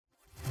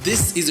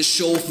This is a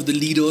show for the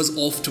leaders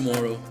of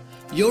tomorrow.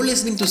 You're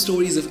listening to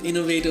stories of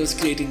innovators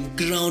creating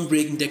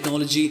groundbreaking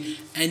technology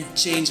and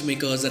change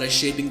makers that are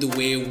shaping the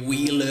way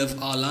we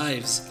live our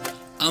lives.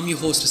 I'm your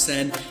host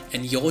Hussain,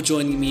 and you're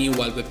joining me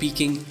while we're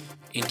peeking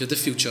into the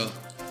future.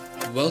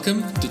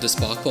 Welcome to the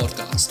Spark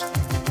Podcast.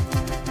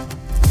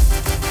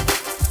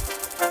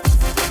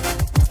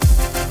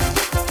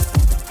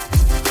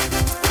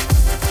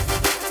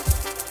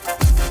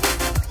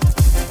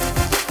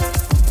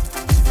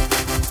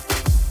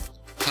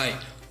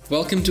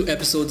 Welcome to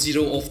episode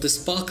 0 of the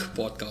Spark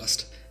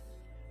Podcast.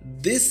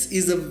 This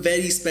is a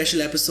very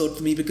special episode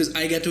for me because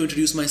I get to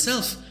introduce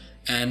myself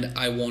and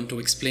I want to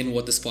explain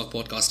what the Spark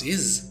Podcast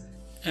is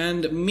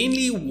and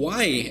mainly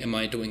why am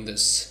I doing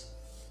this.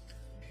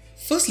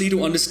 Firstly,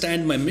 to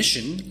understand my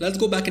mission, let's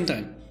go back in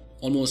time,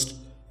 almost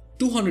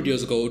 200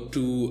 years ago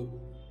to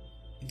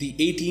the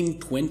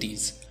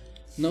 1820s.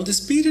 Now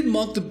this period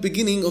marked the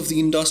beginning of the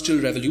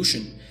Industrial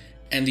Revolution.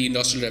 And the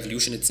Industrial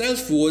Revolution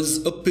itself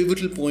was a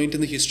pivotal point in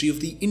the history of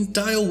the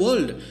entire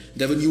world.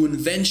 There were new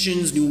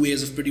inventions, new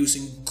ways of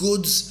producing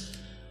goods.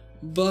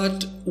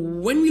 But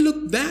when we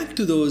look back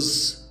to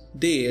those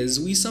days,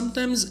 we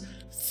sometimes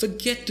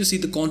forget to see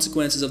the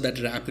consequences of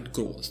that rapid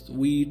growth.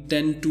 We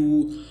tend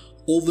to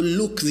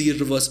overlook the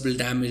irreversible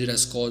damage it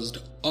has caused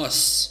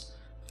us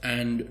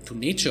and to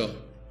nature.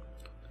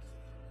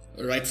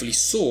 Rightfully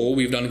so,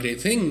 we've done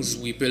great things.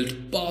 We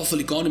built powerful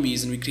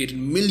economies and we created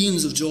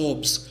millions of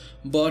jobs.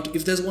 But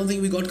if there's one thing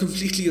we got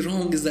completely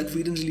wrong is that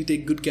we didn't really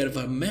take good care of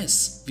our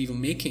mess we were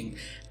making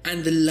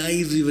and the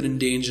lives we were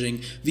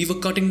endangering. We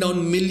were cutting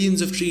down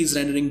millions of trees,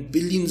 rendering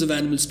billions of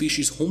animal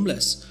species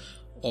homeless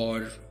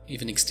or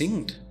even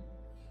extinct.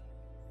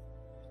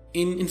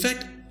 In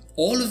fact,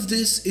 all of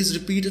this is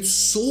repeated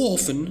so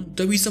often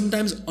that we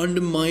sometimes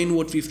undermine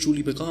what we've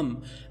truly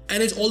become.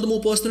 And it's all the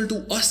more personal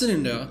to us in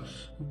India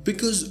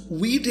because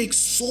we take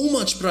so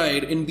much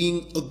pride in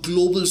being a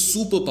global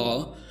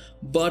superpower,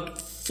 but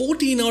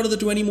 14 out of the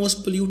 20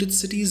 most polluted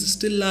cities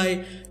still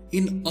lie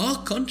in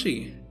our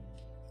country.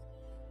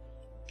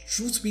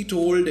 Truth be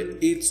told,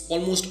 it's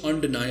almost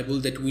undeniable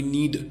that we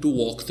need to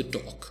walk the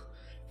talk.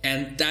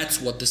 And that's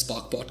what the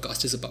Spark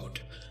Podcast is about.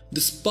 The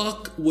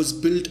Spark was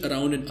built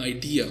around an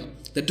idea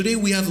that today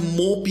we have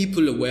more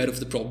people aware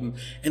of the problem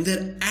and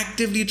they're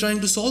actively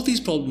trying to solve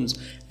these problems.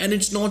 And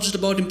it's not just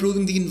about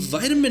improving the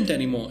environment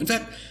anymore. In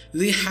fact,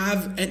 they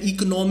have an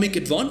economic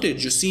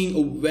advantage. You're seeing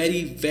a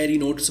very, very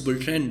noticeable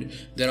trend.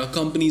 There are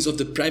companies of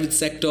the private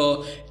sector,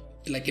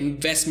 like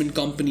investment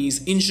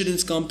companies,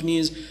 insurance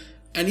companies,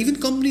 and even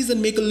companies that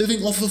make a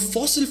living off of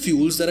fossil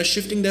fuels that are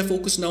shifting their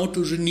focus now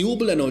to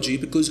renewable energy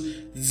because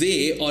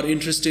they are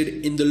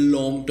interested in the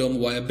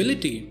long-term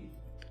viability.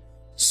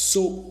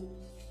 So,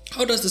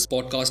 how does this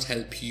podcast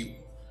help you?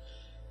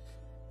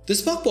 The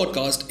Spark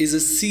Podcast is a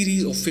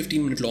series of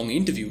 15-minute long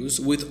interviews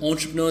with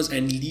entrepreneurs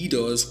and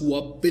leaders who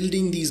are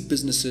building these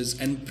businesses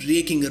and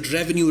breaking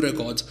revenue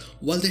records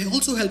while they're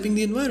also helping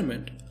the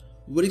environment.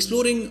 We're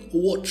exploring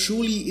what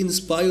truly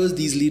inspires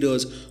these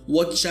leaders,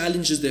 what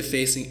challenges they're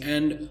facing,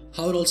 and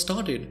how it all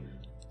started.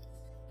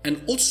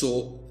 And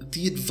also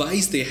the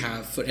advice they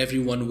have for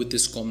everyone with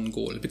this common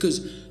goal.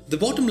 Because the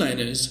bottom line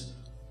is,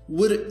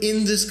 we're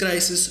in this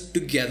crisis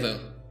together.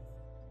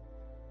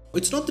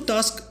 It's not the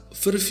task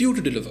for a few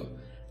to deliver.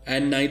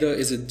 And neither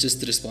is it just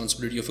the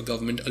responsibility of a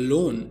government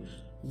alone.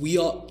 We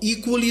are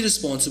equally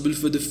responsible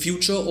for the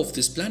future of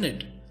this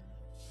planet.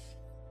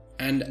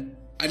 And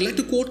I'd like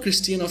to quote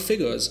Christina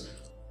Figures,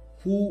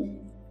 who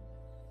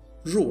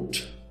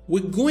wrote, "We're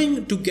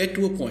going to get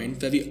to a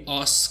point where we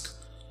ask,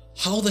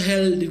 how the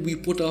hell did we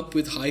put up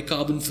with high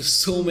carbon for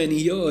so many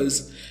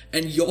years?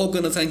 And you're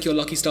gonna thank your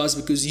lucky stars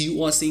because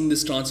you are seeing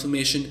this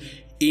transformation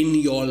in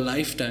your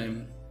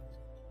lifetime."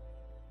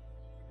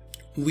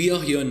 We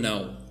are here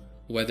now,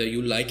 whether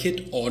you like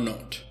it or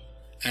not.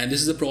 And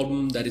this is a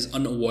problem that is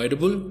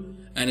unavoidable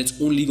and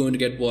it's only going to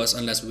get worse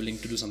unless we're willing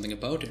to do something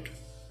about it.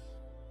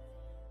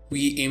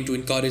 We aim to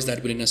encourage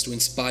that willingness to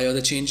inspire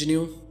the change in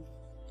you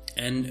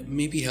and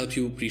maybe help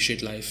you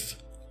appreciate life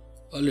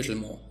a little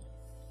more.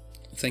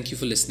 Thank you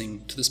for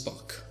listening to The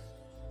Spark.